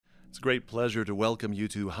It's a great pleasure to welcome you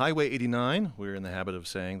to Highway 89. We're in the habit of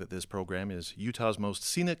saying that this program is Utah's most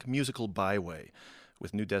scenic musical byway,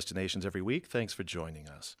 with new destinations every week. Thanks for joining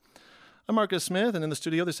us. I'm Marcus Smith, and in the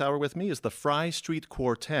studio this hour with me is the Fry Street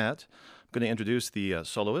Quartet. I'm going to introduce the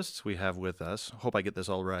soloists we have with us. Hope I get this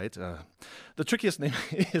all right. The trickiest name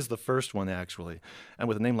is the first one, actually. And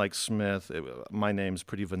with a name like Smith, my name's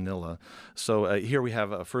pretty vanilla. So here we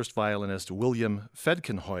have first violinist William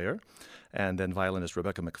Fedkenhoyer, and then violinist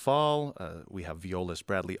Rebecca McFall. We have violist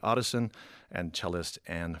Bradley Otteson, and cellist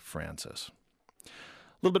Anne Francis. A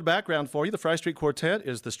little bit of background for you. The Fry Street Quartet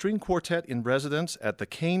is the string quartet in residence at the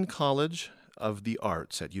Kane College of the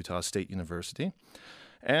Arts at Utah State University.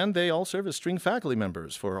 And they all serve as string faculty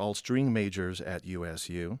members for all string majors at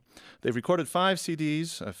USU. They've recorded 5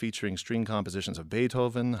 CDs featuring string compositions of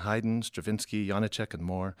Beethoven, Haydn, Stravinsky, Janáček, and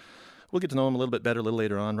more. We'll get to know them a little bit better a little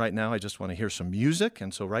later on. Right now, I just want to hear some music.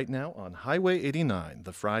 And so right now on Highway 89,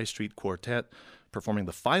 the Fry Street Quartet performing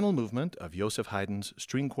the final movement of Joseph Haydn's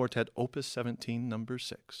String Quartet Opus 17, number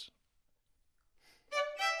 6.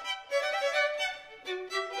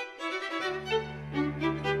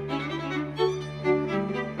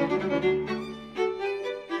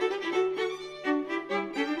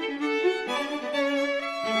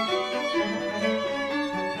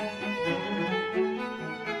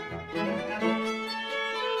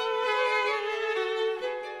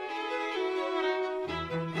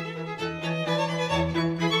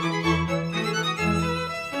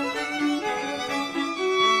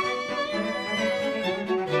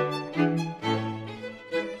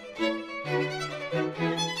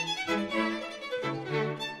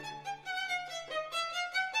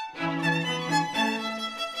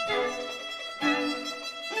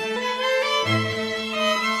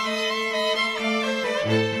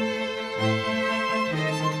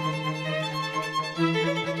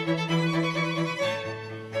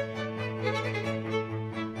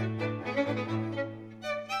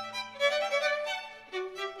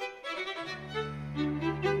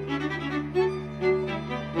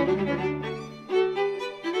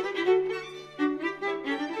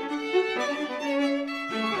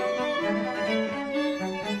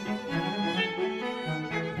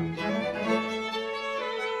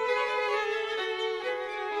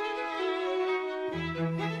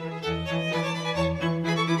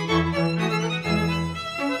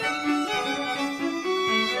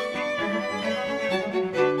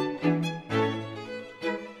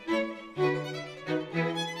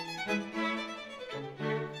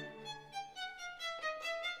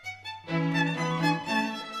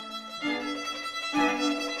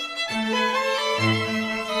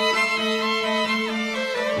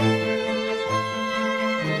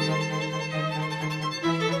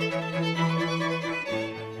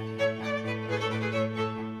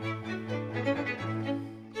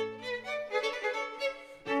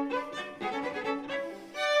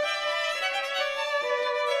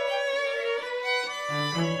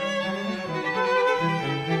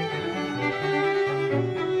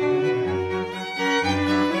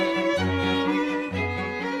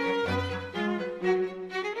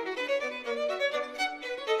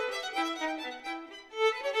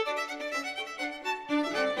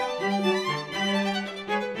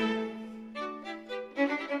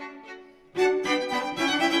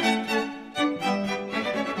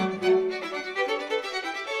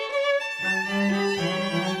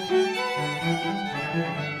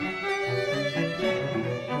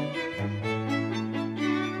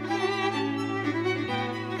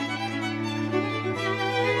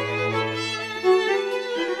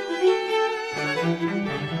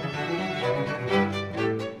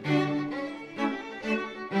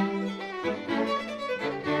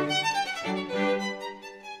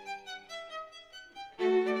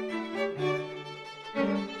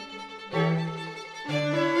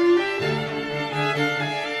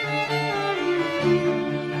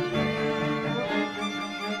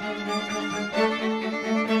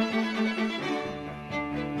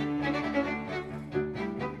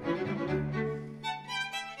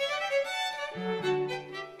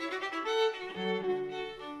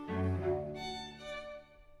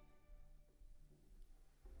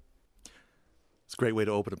 Great way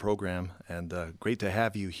to open a program, and great to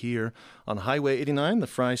have you here on Highway 89, the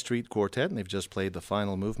Fry Street Quartet, and they've just played the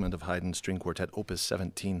final movement of Haydn's String Quartet, Opus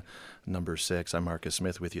 17, number 6. I'm Marcus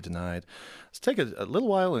Smith with you tonight. Let's take a little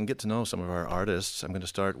while and get to know some of our artists. I'm going to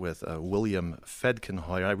start with William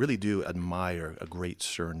Fedkenhoyer. I really do admire a great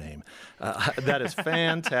surname. That is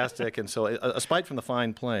fantastic, and so aside from the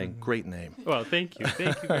fine playing, great name. Well, thank you.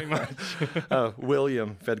 Thank you very much.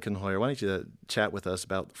 William Fedkenhoyer, why don't you chat with us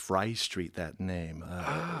about Fry Street, that name?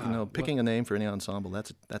 name? Picking a name for any ensemble,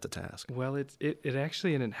 that's a task. Well, it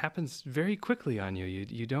actually, and it happens very quickly on you.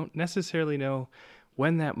 You don't necessarily know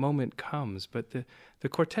when that moment comes, but the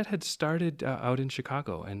quartet had started out in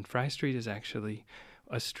Chicago, and Fry Street is actually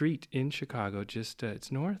a street in Chicago, just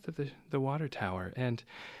it's north of the water tower. And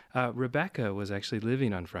Rebecca was actually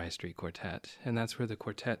living on Fry Street Quartet, and that's where the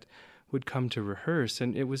quartet would come to rehearse.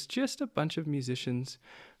 And it was just a bunch of musicians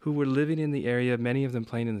who were living in the area, many of them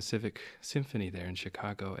playing in the Civic Symphony there in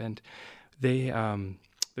Chicago. And they,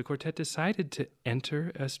 the quartet decided to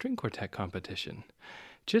enter a string quartet competition.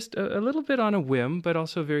 Just a little bit on a whim, but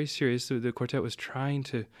also very serious. So the quartet was trying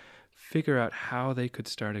to figure out how they could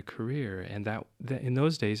start a career. And that in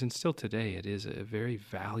those days, and still today, it is a very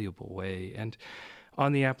valuable way. And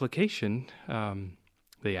on the application,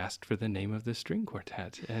 they asked for the name of the string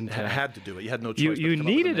quartet, and had to do it. You had no choice. You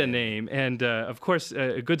needed a name, and of course,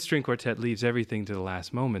 a good string quartet leaves everything to the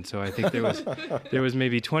last moment. So I think there was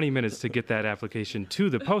maybe 20 minutes to get that application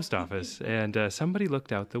to the post office, and somebody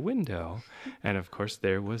looked out the window, and of course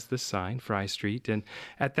there was the sign, Fry Street. And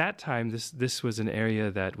at that time, this was an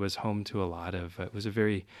area that was home to a lot of. It was a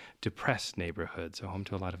very depressed neighborhood, so home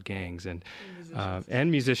to a lot of gangs and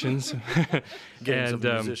musicians. Gangs of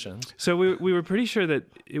musicians. So we were pretty sure that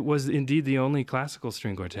it was indeed the only classical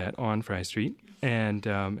string quartet on Fry Street, and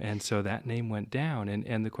so that name went down,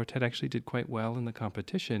 and the quartet actually did quite well in the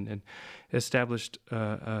competition and established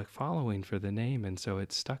a following for the name, and so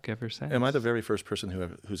it's stuck ever since. Am I the very first person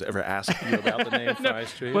who's ever asked you about the name Fry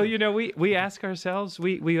Street? Well, we ask ourselves.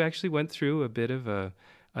 We actually went through a bit of a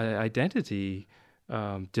identity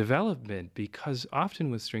development, because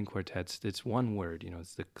often with string quartets, it's one word.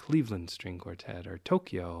 It's the Cleveland String Quartet or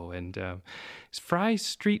Tokyo, and Fry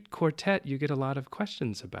Street Quartet. You get a lot of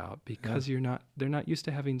questions about because they're not used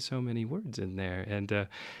to having so many words in there, and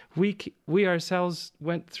we ourselves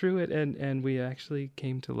went through it, and we actually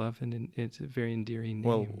came to love, and it's a very endearing name.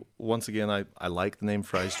 Well, once again, I like the name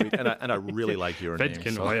Fry Street, and I really like your name.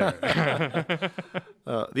 The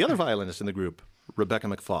other violinist in the group, Rebecca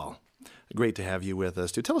McFall. Great to have you with us.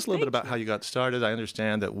 To tell us a little bit about how you got started. I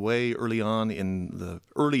understand that way early on in the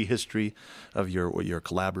early history of your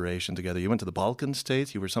collaboration together, you went to the Balkan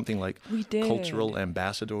states. You were something like cultural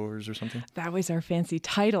ambassadors or something? That was our fancy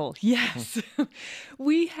title, yes.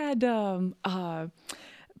 We had,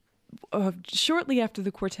 shortly after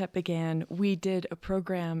the quartet began, we did a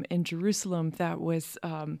program in Jerusalem that was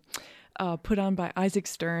put on by Isaac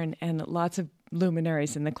Stern and lots of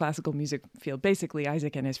luminaries in the classical music field, basically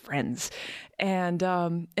Isaac and his friends. And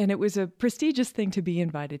it was a prestigious thing to be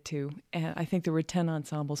invited to. And I think there were 10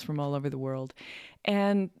 ensembles from all over the world.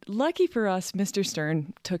 And lucky for us, Mr.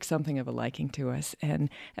 Stern took something of a liking to us. And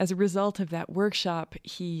as a result of that workshop,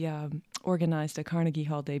 he organized a Carnegie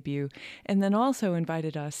Hall debut, and then also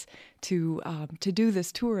invited us to do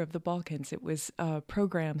this tour of the Balkans. It was a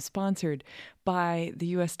program sponsored by the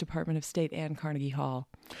U.S. Department of State and Carnegie Hall.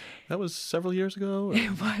 That was several years ago? Or?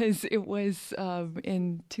 It was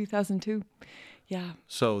in 2002. Yeah.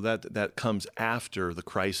 So that comes after the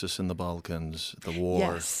crisis in the Balkans, the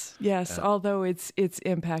war. Yes. Although its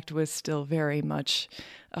impact was still very much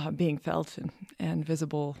being felt and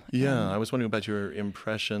visible. Yeah, I was wondering about your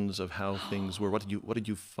impressions of how things were. What did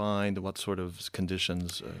you find? What sort of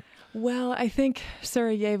conditions? Well, I think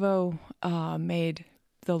Sarajevo made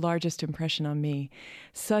the largest impression on me.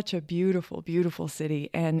 Such a beautiful, beautiful city,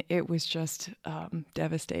 and it was just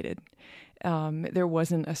devastated. There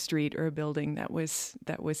wasn't a street or a building that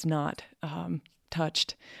was not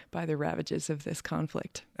touched by the ravages of this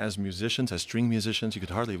conflict. As musicians, as string musicians, you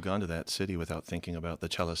could hardly have gone to that city without thinking about the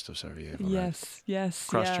cellist of Sarajevo. Yes, right? yes.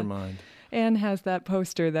 Crossed your mind. Anne has that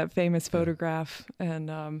poster, that famous photograph,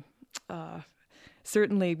 and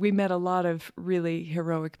certainly we met a lot of really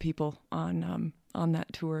heroic people on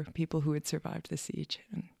that tour, people who had survived the siege,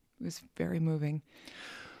 and it was very moving.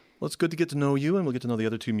 Well, it's good to get to know you, and we'll get to know the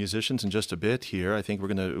other two musicians in just a bit here. I think we're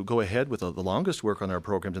going to go ahead with the longest work on our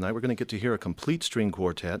program tonight. We're going to get to hear a complete string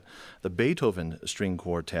quartet, the Beethoven String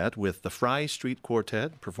Quartet, with the Fry Street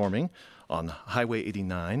Quartet performing on Highway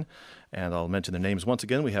 89. And I'll mention their names once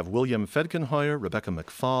again. We have William Fedkenheuer, Rebecca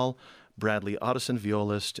McFall, Bradley Otteson,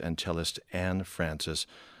 violist, and cellist Anne Francis,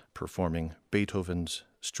 performing Beethoven's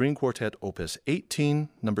String Quartet, Opus 18,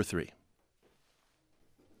 number 3.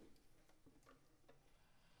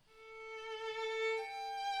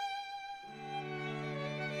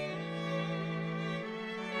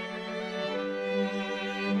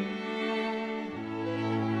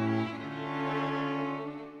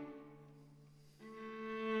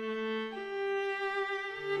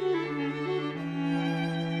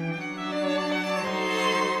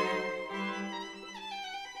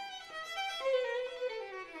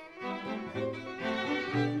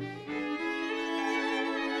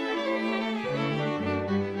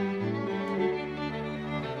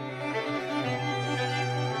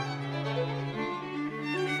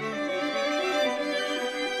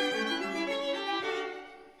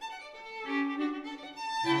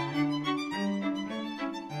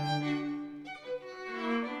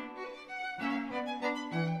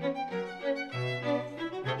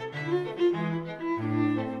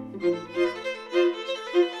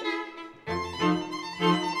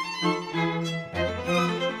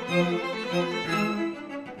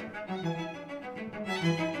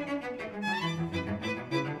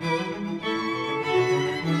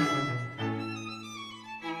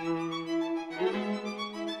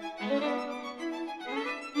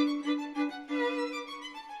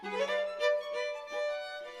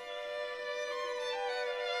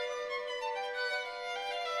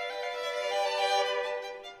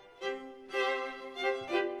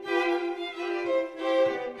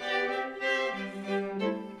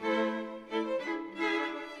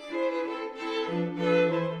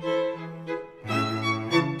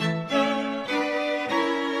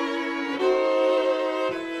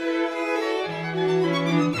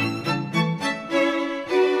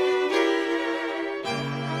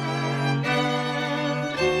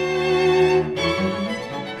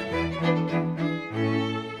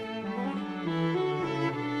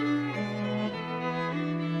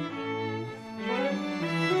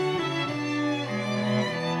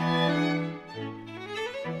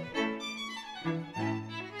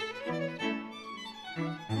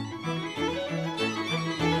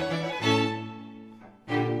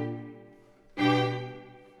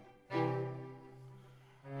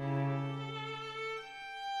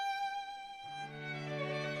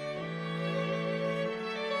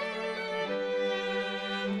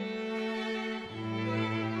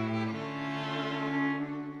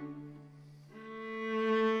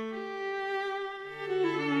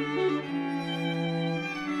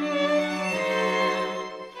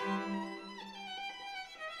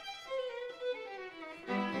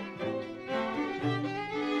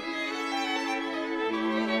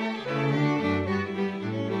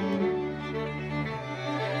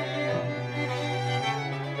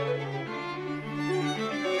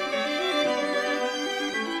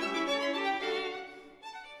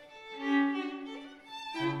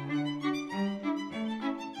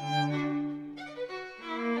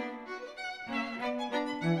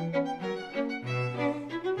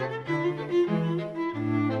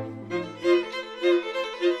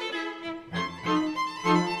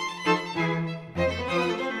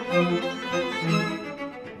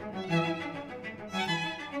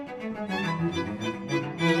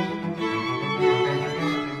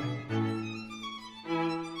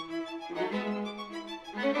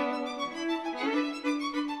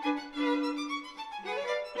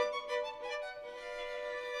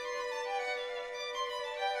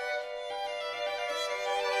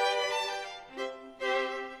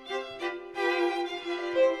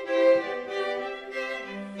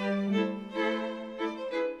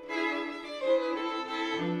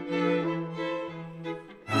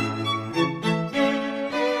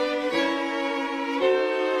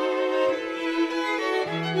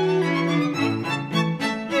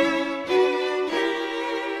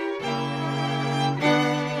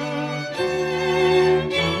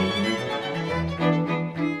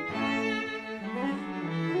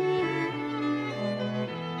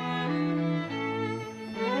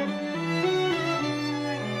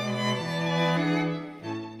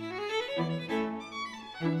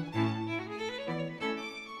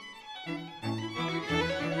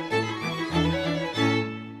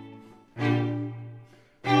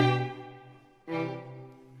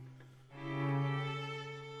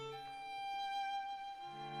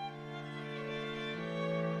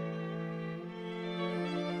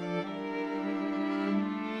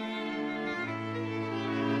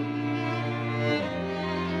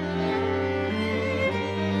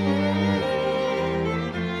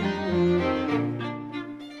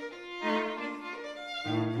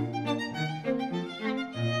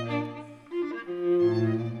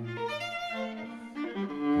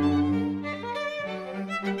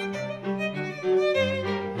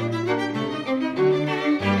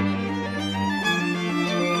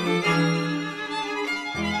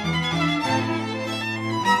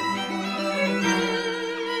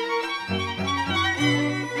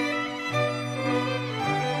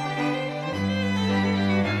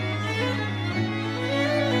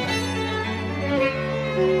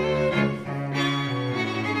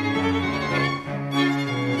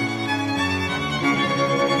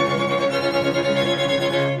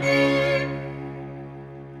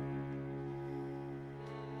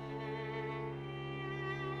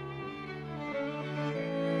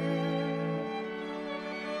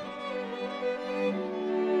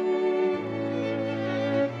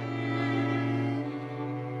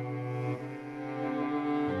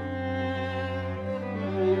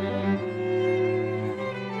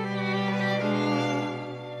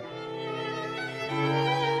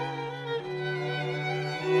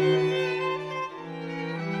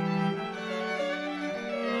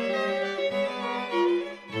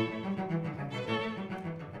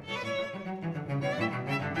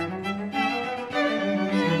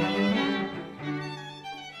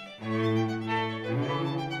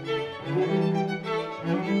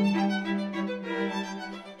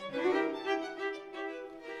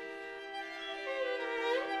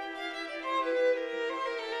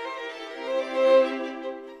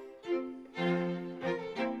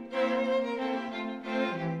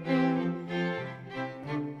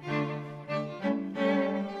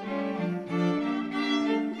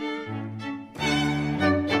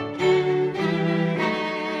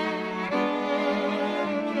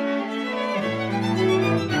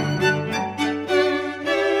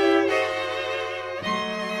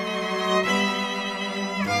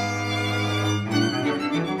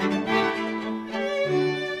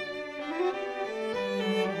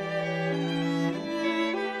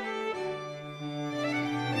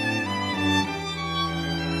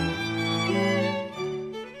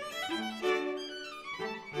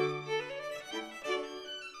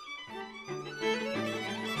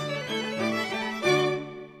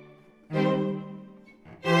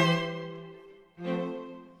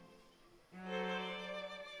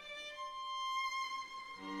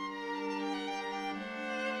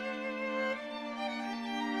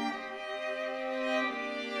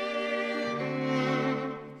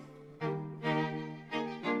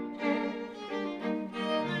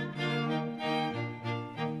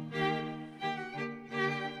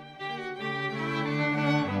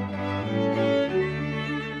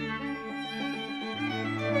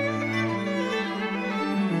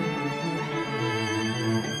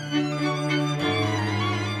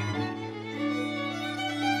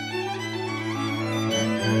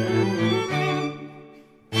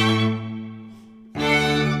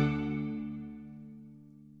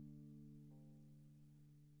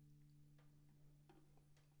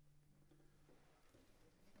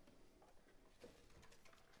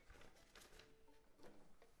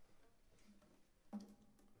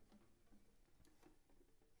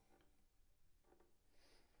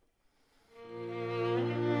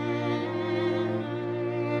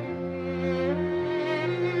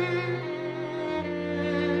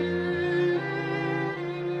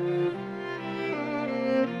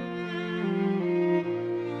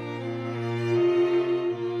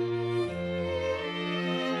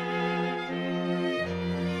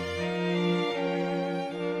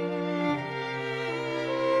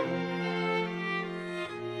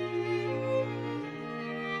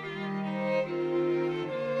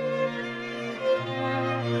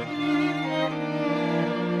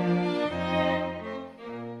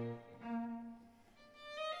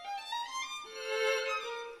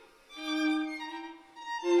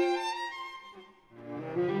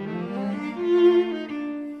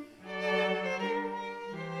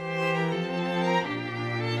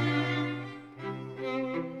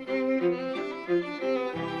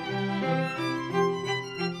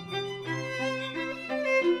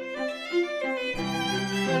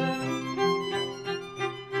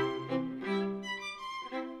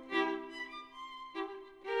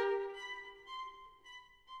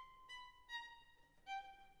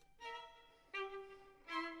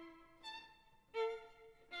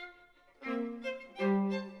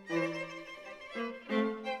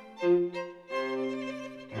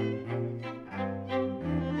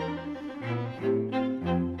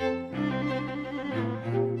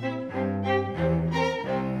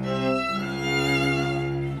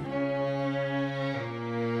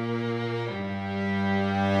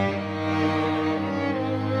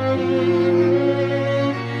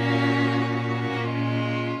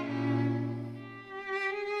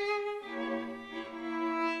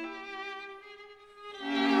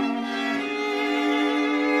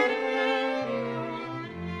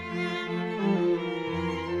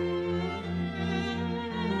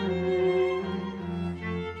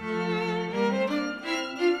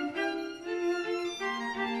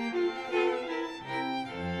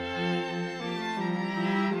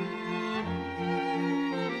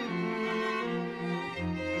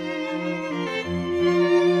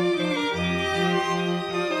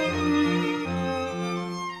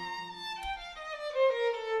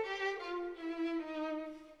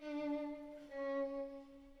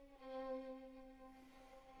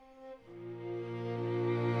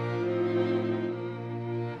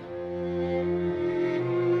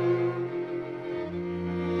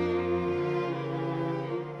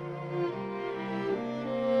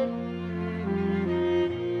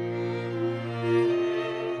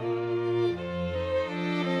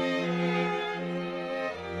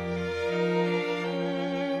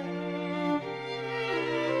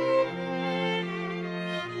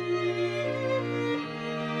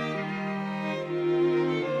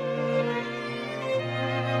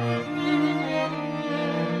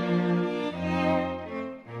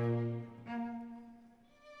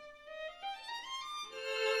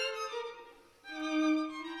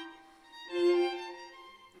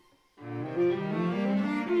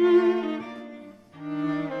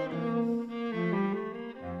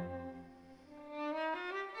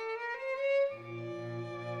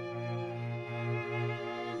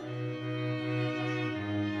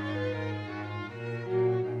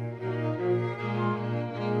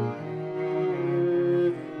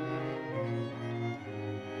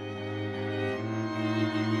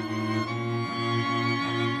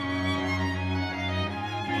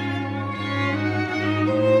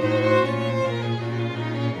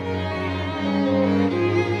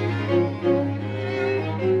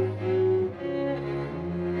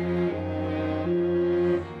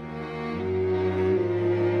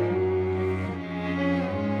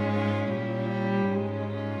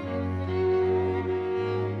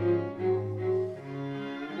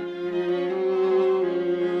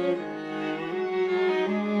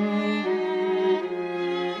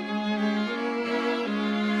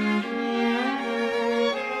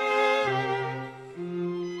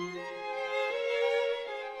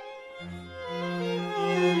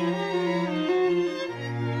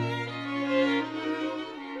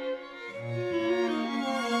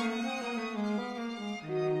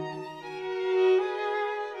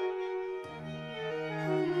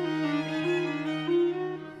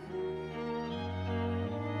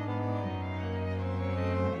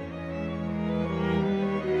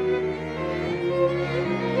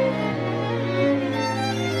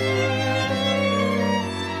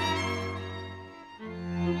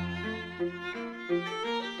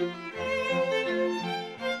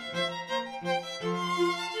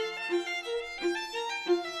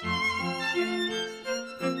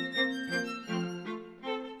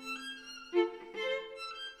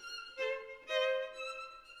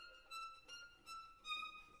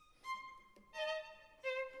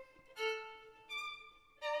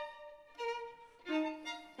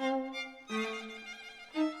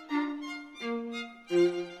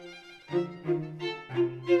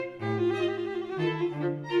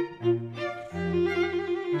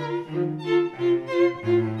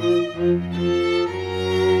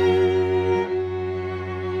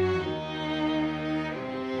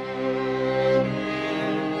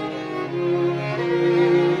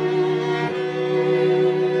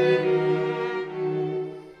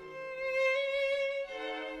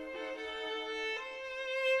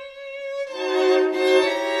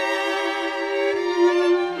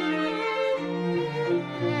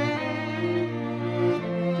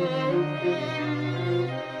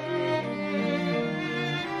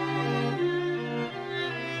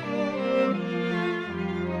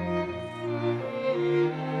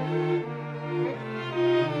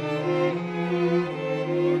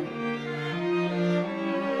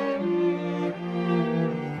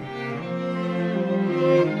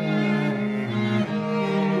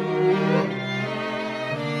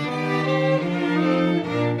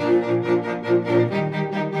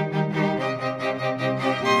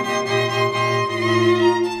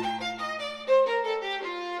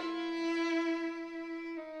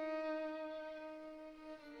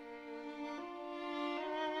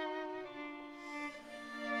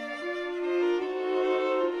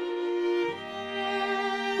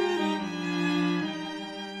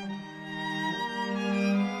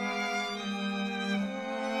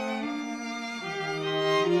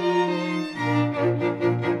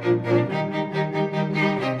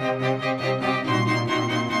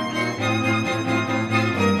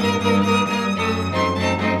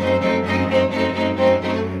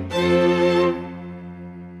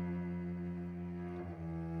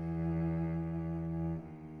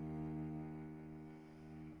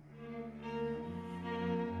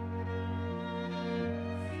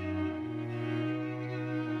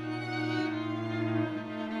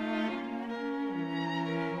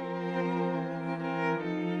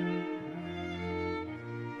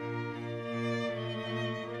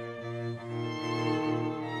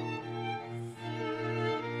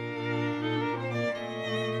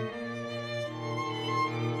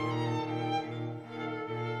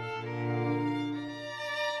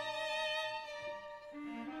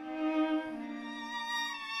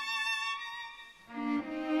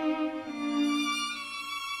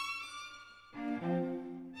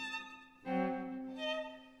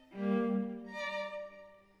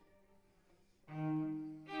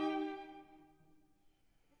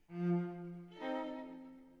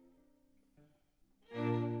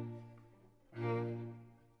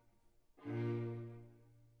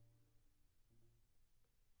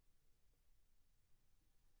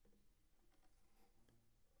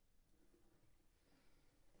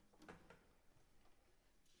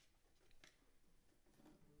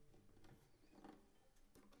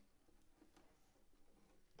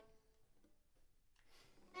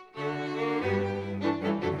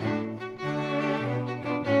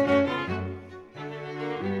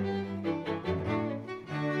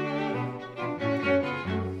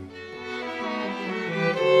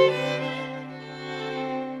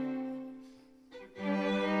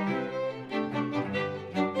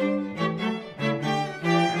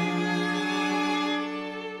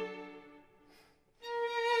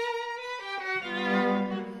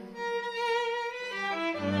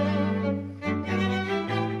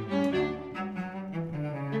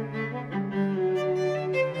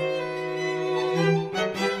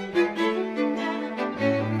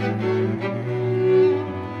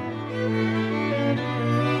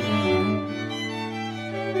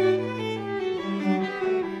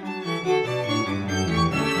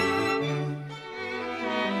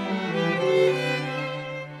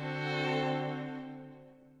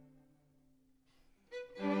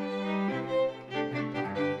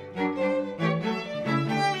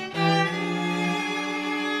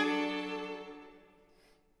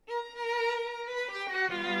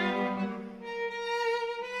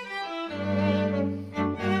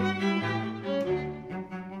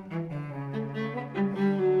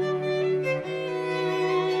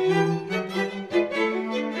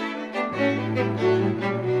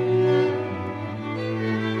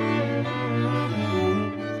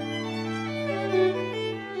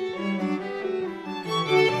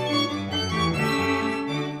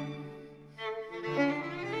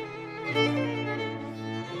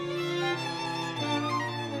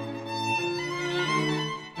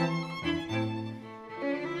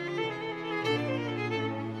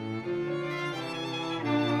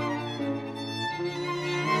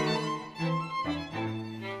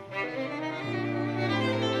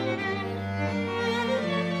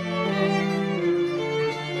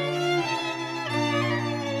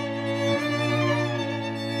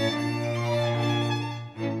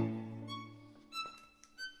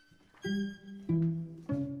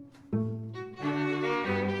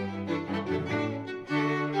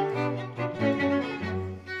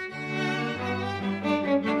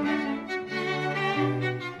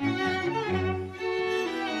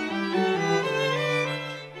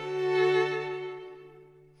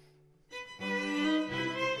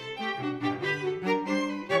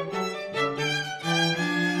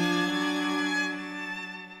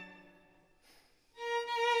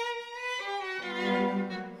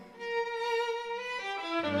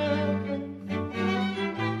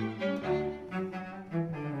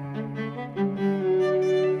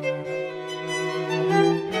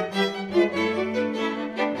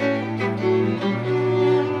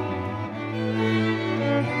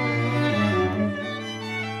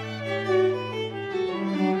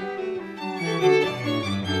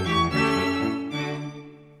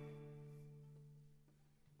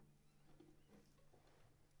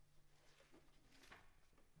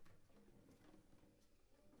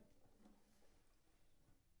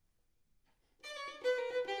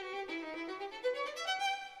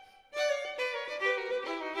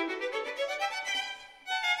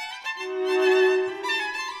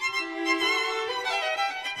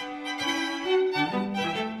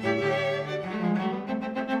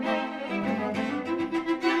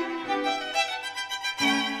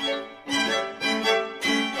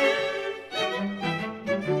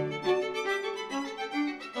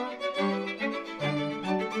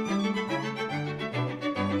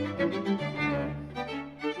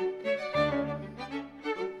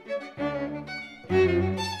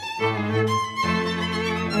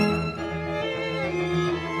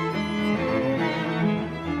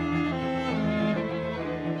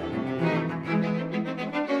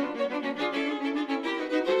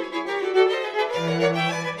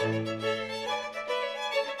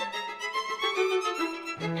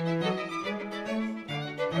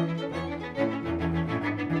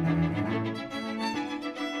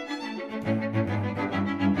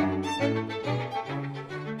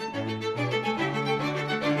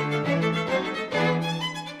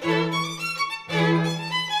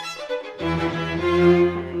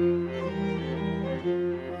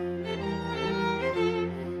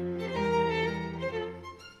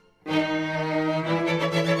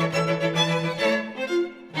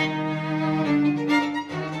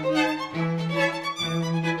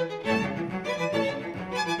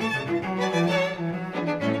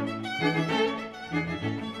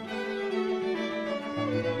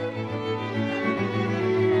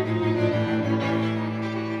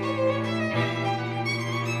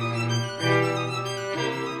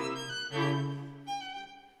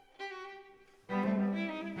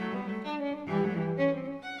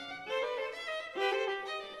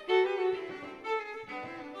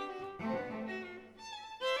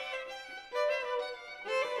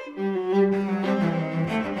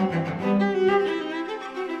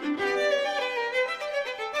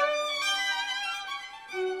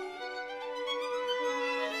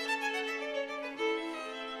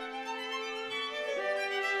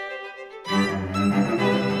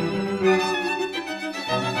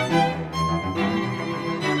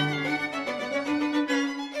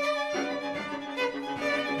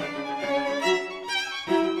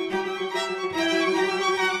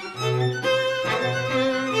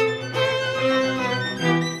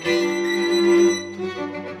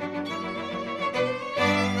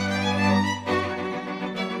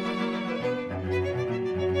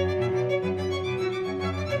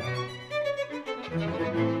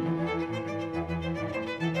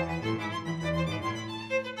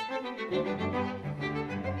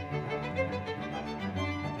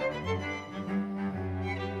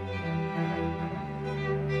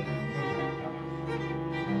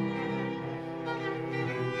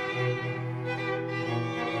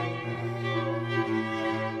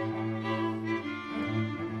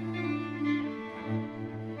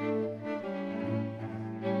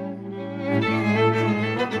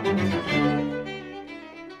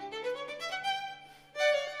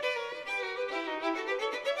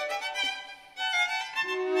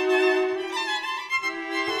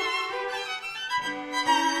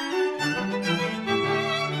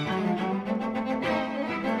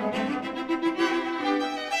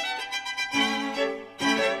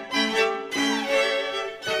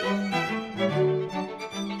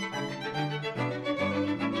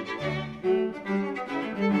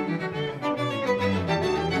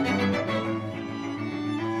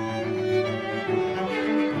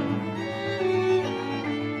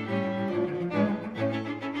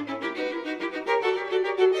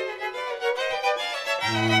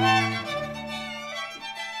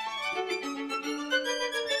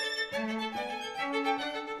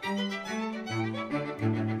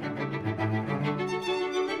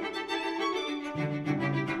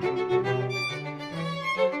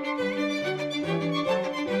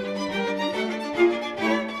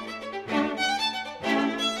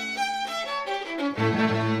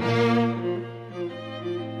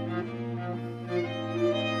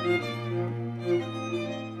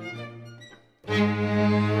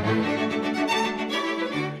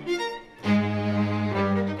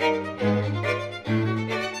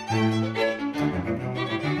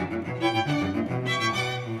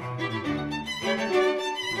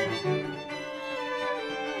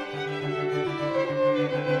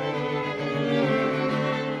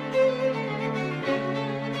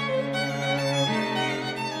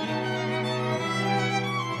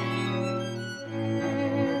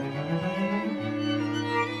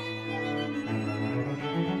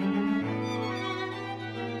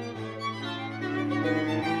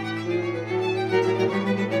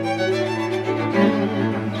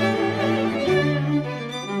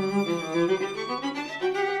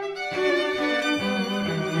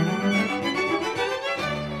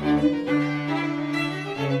 On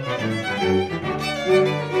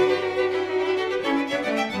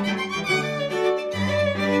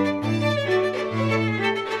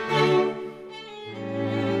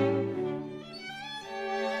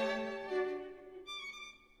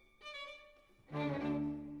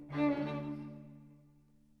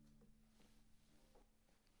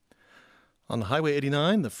Highway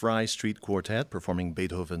 89, the Fry Street Quartet performing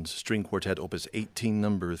Beethoven's String Quartet Opus 18,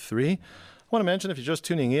 number 3. I want to mention, if you're just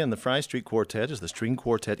tuning in, the Fry Street Quartet is the string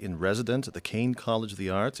quartet in residence at the Kane College of the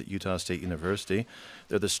Arts at Utah State University.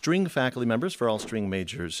 They're the string faculty members for all string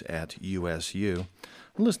majors at USU.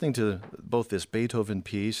 I'm listening to both this Beethoven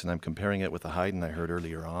piece, and I'm comparing it with the Haydn I heard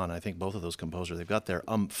earlier on. I think both of those composers, they've got their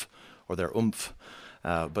umph, or their oomph.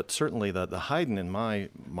 But certainly the Haydn, in my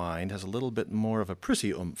mind, has a little bit more of a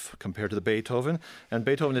prissy oomph compared to the Beethoven, and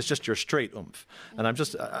Beethoven is just your straight oomph. And I'm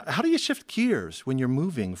just, how do you shift gears when you're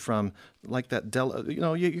moving from like that,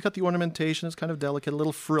 you got the ornamentation, it's kind of delicate, a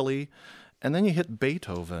little frilly, and then you hit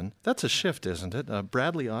Beethoven. That's a shift, isn't it?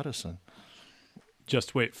 Bradley Otteson.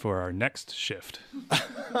 Just wait for our next shift.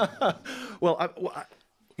 Well,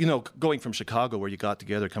 going from Chicago where you got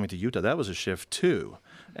together, coming to Utah, that was a shift too.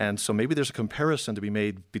 And so maybe there's a comparison to be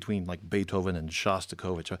made between like Beethoven and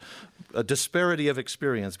Shostakovich, a disparity of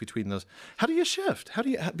experience between those. How do you shift? How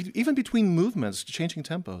do you, even between movements, changing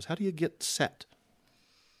tempos, how do you get set?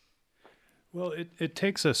 Well, it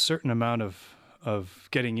takes a certain amount of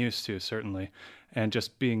getting used to, certainly, and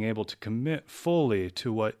just being able to commit fully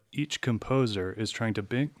to what each composer is trying to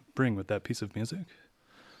bring with that piece of music.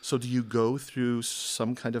 So do you go through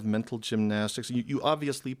some kind of mental gymnastics? You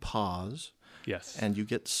obviously pause. Yes. And you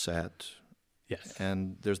get set. Yes.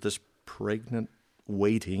 And there's this pregnant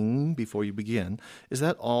waiting before you begin. Is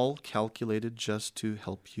that all calculated just to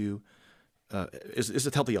help you? Is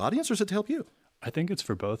it to help the audience or is it to help you? I think it's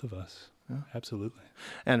for both of us. Yeah. Absolutely.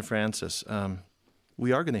 And Francis,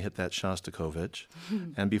 we are going to hit that Shostakovich.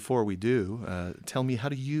 And before we do, tell me, how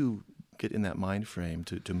do you get in that mind frame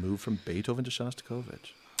to move from Beethoven to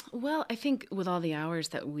Shostakovich? Well, I think with all the hours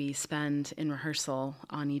that we spend in rehearsal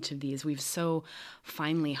on each of these, we've so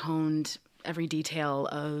finely honed every detail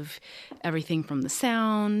of everything from the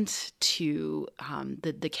sound to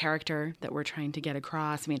the character that we're trying to get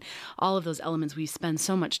across. I mean, all of those elements, we spend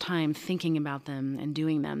so much time thinking about them and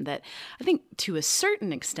doing them that I think to a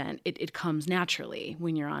certain extent it comes naturally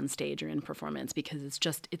when you're on stage or in performance because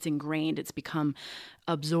it's ingrained, it's become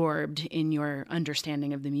absorbed in your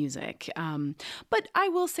understanding of the music. But I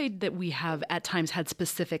will say that we have at times had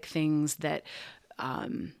specific things that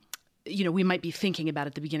we might be thinking about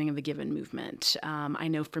at the beginning of a given movement. I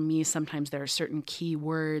know for me, sometimes there are certain key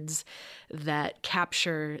words that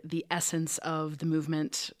capture the essence of the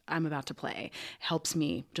movement I'm about to play. Helps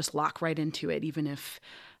me just lock right into it, even if,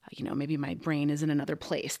 maybe my brain is in another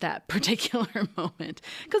place that particular moment,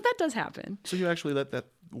 because that does happen. So you actually let that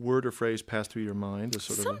word or phrase pass through your mind as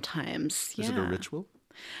sometimes, Is it a ritual?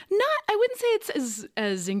 I wouldn't say it's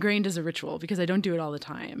as ingrained as a ritual because I don't do it all the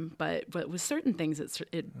time, but with certain things,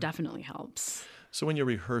 it definitely helps. So when you're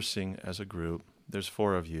rehearsing as a group, there's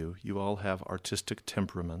 4 of you. You all have artistic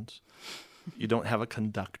temperaments. You don't have a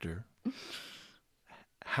conductor.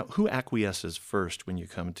 Who acquiesces first when you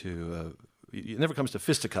come to? It never comes to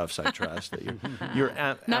fisticuffs, I trust. That you're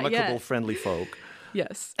amicable, friendly folk.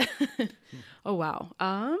 Yes. Oh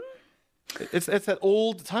wow. It's that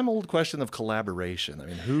old question of collaboration. I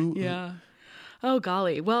mean, who? Yeah. Oh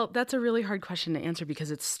golly. Well, that's a really hard question to answer because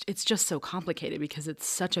it's just so complicated because it's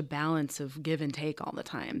such a balance of give and take all the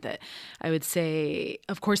time that I would say,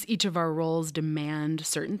 of course, each of our roles demand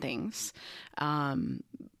certain things, and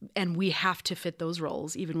we have to fit those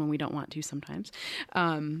roles even when we don't want to sometimes.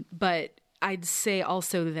 But I'd say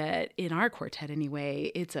also that in our quartet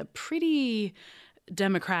anyway, it's a pretty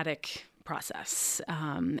democratic process.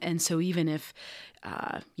 And so even if,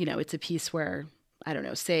 it's a piece where, I don't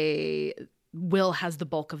know, say Will has the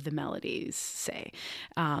bulk of the melodies, say,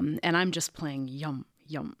 and I'm just playing yum,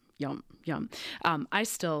 yum, yum, yum. I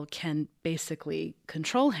still can basically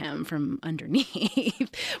control him from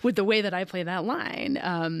underneath with the way that I play that line.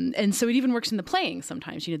 And so it even works in the playing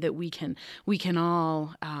sometimes, that we can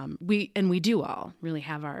all, we do all really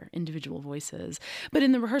have our individual voices. But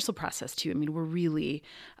in the rehearsal process too, I mean, we're really,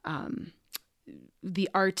 the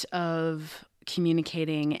art of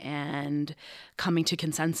communicating and coming to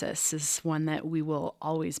consensus is one that we will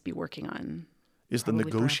always be working on. Is the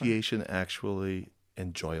negotiation actually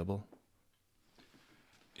enjoyable?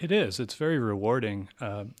 It is. It's very rewarding.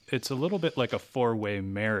 It's a little bit like a 4-way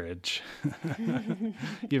marriage.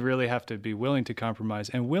 You really have to be willing to compromise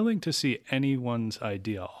and willing to see anyone's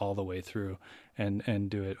idea all the way through and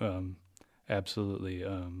do it absolutely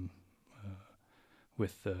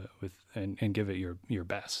and give it your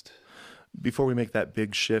best. Before we make that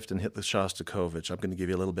big shift and hit the Shostakovich, I'm going to give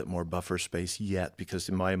you a little bit more buffer space yet, because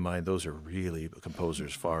in my mind, those are really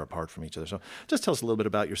composers far apart from each other. So just tell us a little bit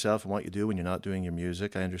about yourself and what you do when you're not doing your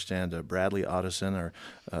music. I understand Bradley Otteson, our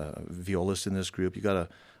violist in this group. You got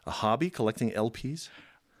a hobby, collecting LPs?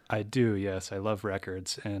 I do, yes. I love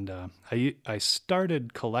records, and I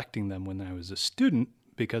started collecting them when I was a student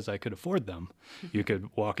because I could afford them. You could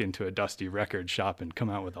walk into a dusty record shop and come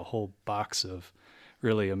out with a whole box of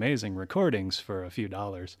really amazing recordings for a few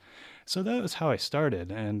dollars. So that was how I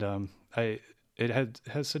started, and it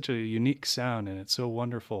has such a unique sound, and it's so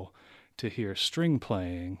wonderful to hear string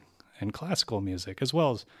playing and classical music, as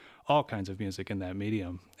well as all kinds of music in that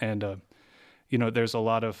medium. And there's a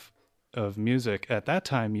lot of music at that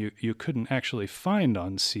time you couldn't actually find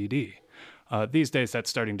on CD. These days that's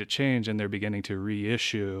starting to change, and they're beginning to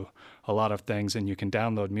reissue a lot of things, and you can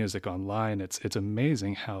download music online. It's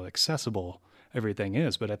amazing how accessible everything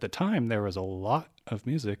is. But at the time, there was a lot of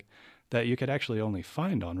music that you could actually only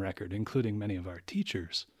find on record, including many of our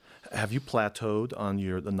teachers. Have you plateaued on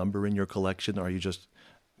the number in your collection, or are you just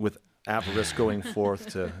with avarice going forth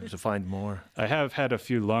to find more? I have had a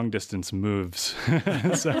few long-distance moves.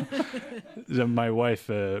 so my wife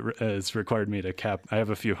has required me to cap. I have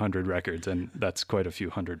a few hundred records, and that's quite a few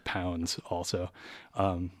hundred pounds also.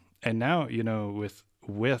 And now,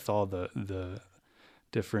 with all the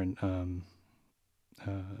different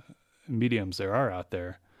mediums there are out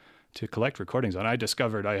there to collect recordings on. I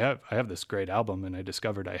discovered I have this great album, and I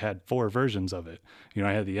discovered I had 4 versions of it.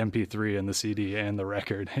 I had the MP3 and the CD and the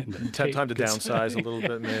record. And the time to downsize a little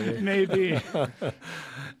bit, maybe. Maybe.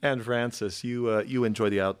 And Frances, you enjoy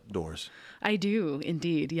the outdoors. I do,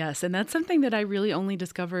 indeed, yes. And that's something that I really only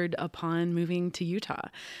discovered upon moving to Utah.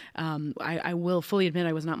 I will fully admit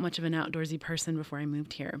I was not much of an outdoorsy person before I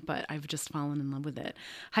moved here, but I've just fallen in love with it,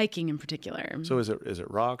 hiking in particular. So is it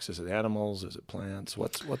rocks? Is it animals? Is it plants?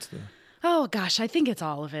 What's the... Oh gosh, I think it's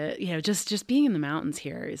all of it. Just being in the mountains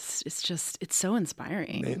here it's so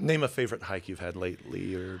inspiring. Name a favorite hike you've had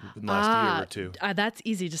lately or in the last year or two. That's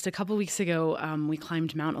easy. Just a couple weeks ago, we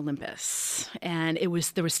climbed Mount Olympus, and there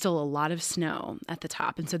was still a lot of snow at the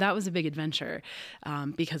top, and so that was a big adventure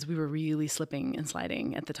because we were really slipping and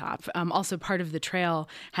sliding at the top. Also, part of the trail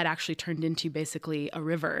had actually turned into basically a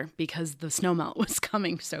river because the snowmelt was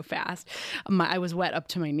coming so fast. I was wet up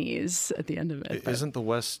to my knees at the end of it. Isn't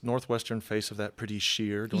the northwestern face of that pretty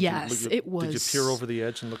sheer? Yes, it was. Did you peer over the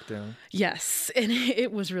edge and look down? Yes, and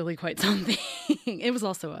it was really quite something. It was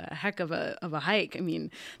also a heck of a hike. I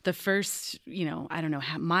mean, the first,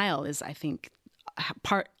 mile is, I think,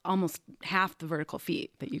 almost half the vertical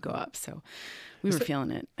feet that you go up. So we were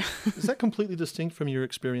feeling it. Is that completely distinct from your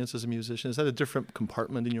experience as a musician? Is that a different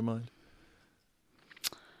compartment in your mind?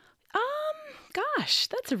 Gosh,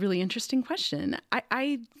 that's a really interesting question.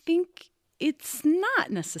 I think it's not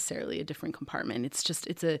necessarily a different compartment. It's just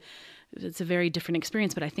it's a very different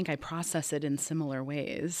experience, but I think I process it in similar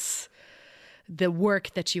ways. The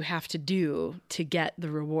work that you have to do to get the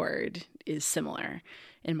reward is similar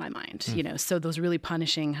in my mind. So those really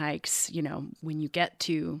punishing hikes, when you get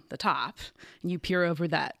to the top and you peer over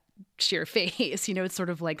that sheer face, it's sort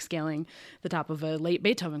of like scaling the top of a late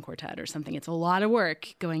Beethoven quartet or something. It's a lot of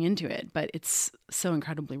work going into it, but it's so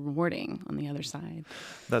incredibly rewarding on the other side.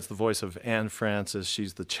 That's the voice of Anne Frances.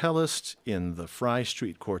 She's the cellist in the Fry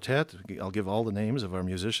Street Quartet. I'll give all the names of our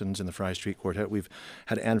musicians in the Fry Street Quartet. We've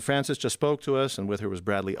had Anne Frances just spoke to us, and with her was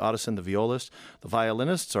Bradley Otteson, the violist. The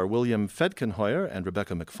violinists are William Fedkenheuer and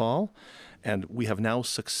Rebecca McFall. And we have now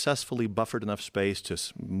successfully buffered enough space to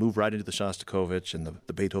move right into the Shostakovich and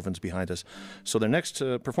the Beethovens behind us. So their next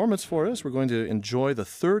performance for us, we're going to enjoy the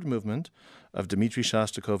third movement of Dmitri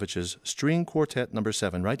Shostakovich's String Quartet No.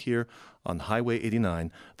 7 right here on Highway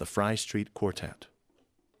 89, the Fry Street Quartet.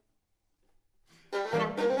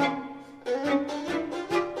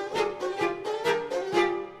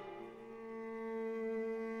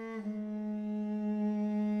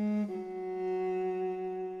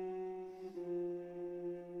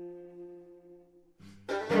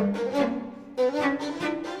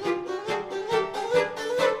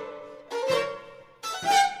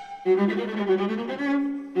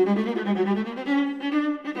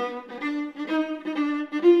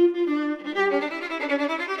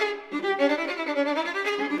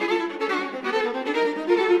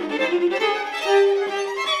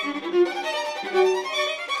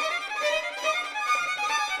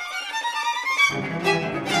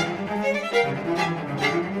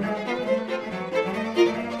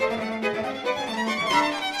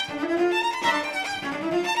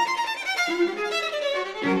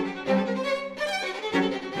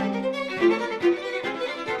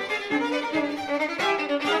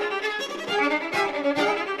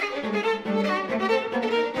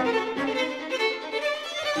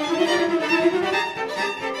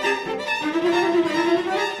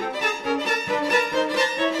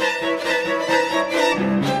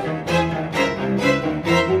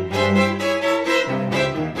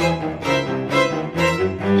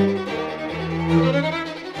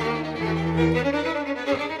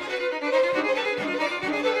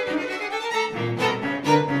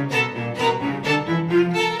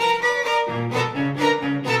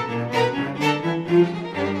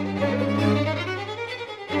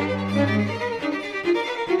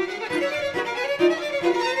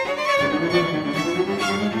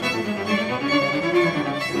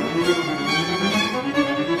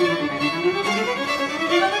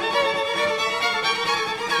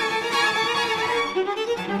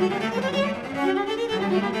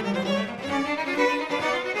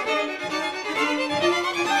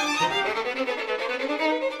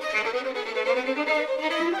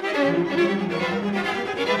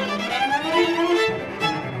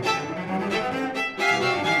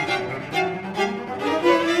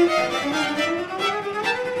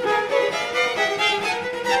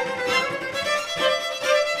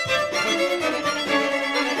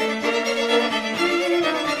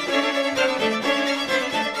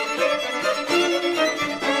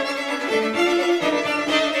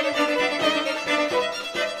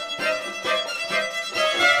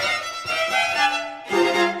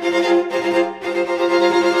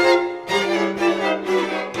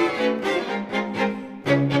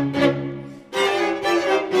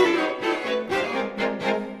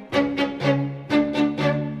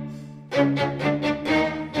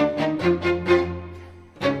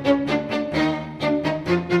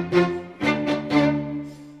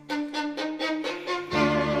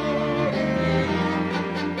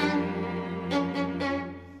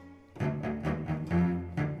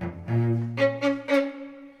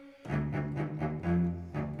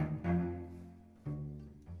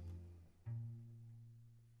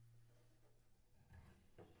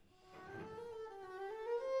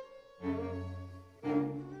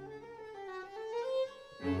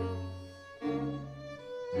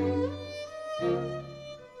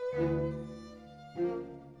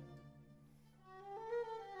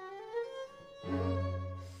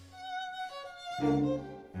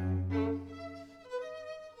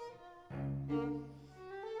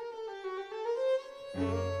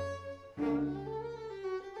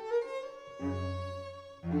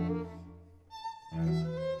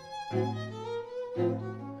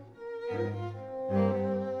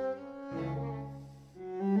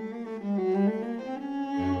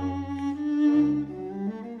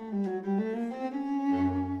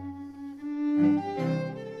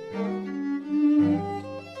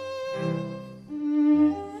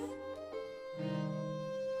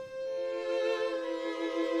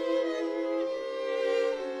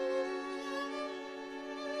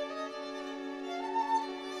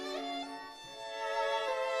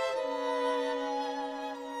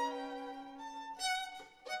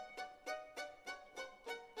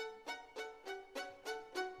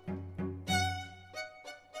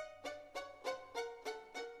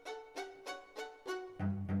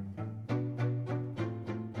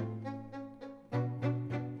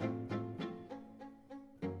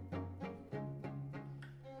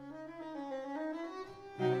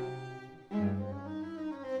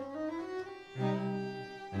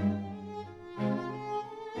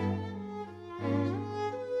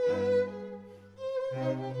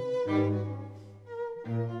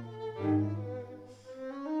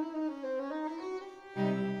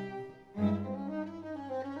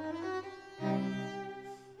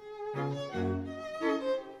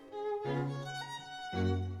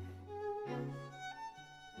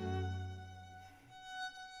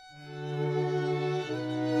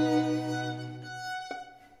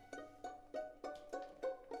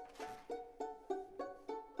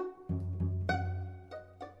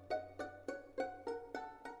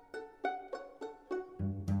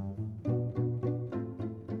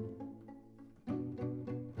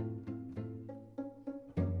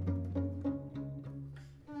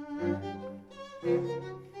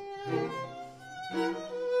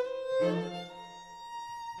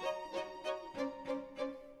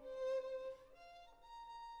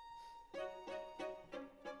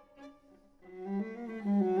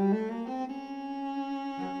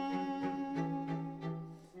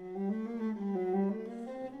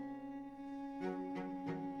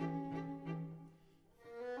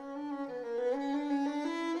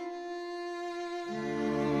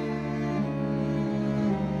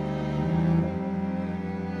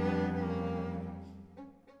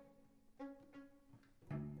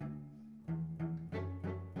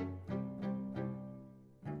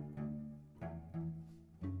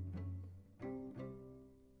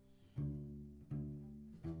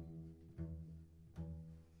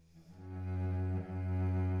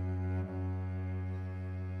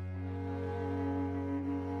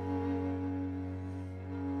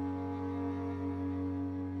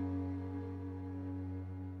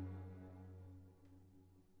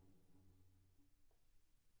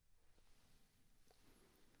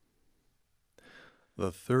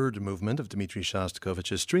 The third movement of Dmitri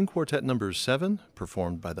Shostakovich's String Quartet No. 7,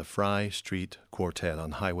 performed by the Fry Street Quartet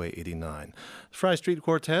on Highway 89. The Fry Street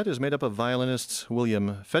Quartet is made up of violinists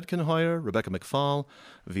William Fedkenheuer, Rebecca McFall,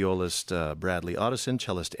 violist Bradley Otteson,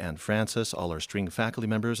 cellist Ann Francis, all are string faculty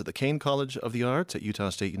members at the Kane College of the Arts at Utah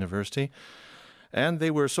State University. And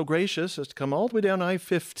they were so gracious as to come all the way down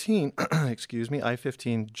I-15,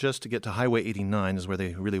 I-15, just to get to Highway 89 is where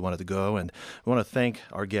they really wanted to go. And we want to thank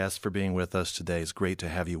our guests for being with us today. It's great to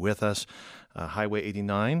have you with us. Highway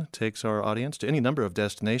 89 takes our audience to any number of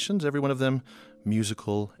destinations, every one of them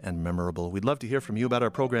musical and memorable. We'd love to hear from you about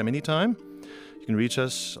our program anytime. You can reach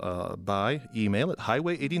us by email at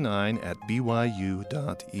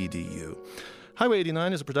highway89@byu.edu. Highway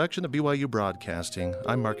 89 is a production of BYU Broadcasting.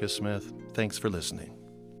 I'm Marcus Smith. Thanks for listening.